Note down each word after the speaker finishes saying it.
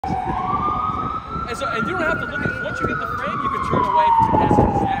and you don't have to look at, once you hit the frame, you can turn away from the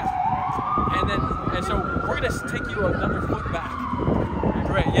camera. Yeah. And so we're gonna take you another foot back.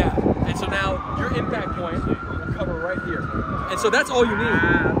 Great, yeah. And so now your impact point will cover right here. And so that's all you need.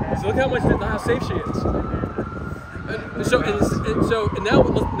 So look how safe she is. And now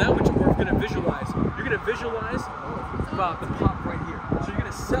what we're gonna visualize, you're gonna visualize the pop right here. So you're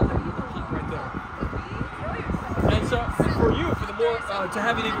gonna sell it with the pop right there. And so for you, for the more to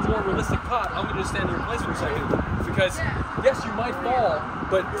have an even more realistic pop, I'm gonna just stand in your place for a second, because yes, you might fall,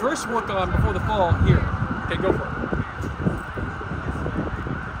 but first work on before the fall here. Okay, go for it.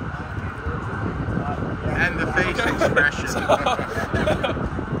 And the face expression.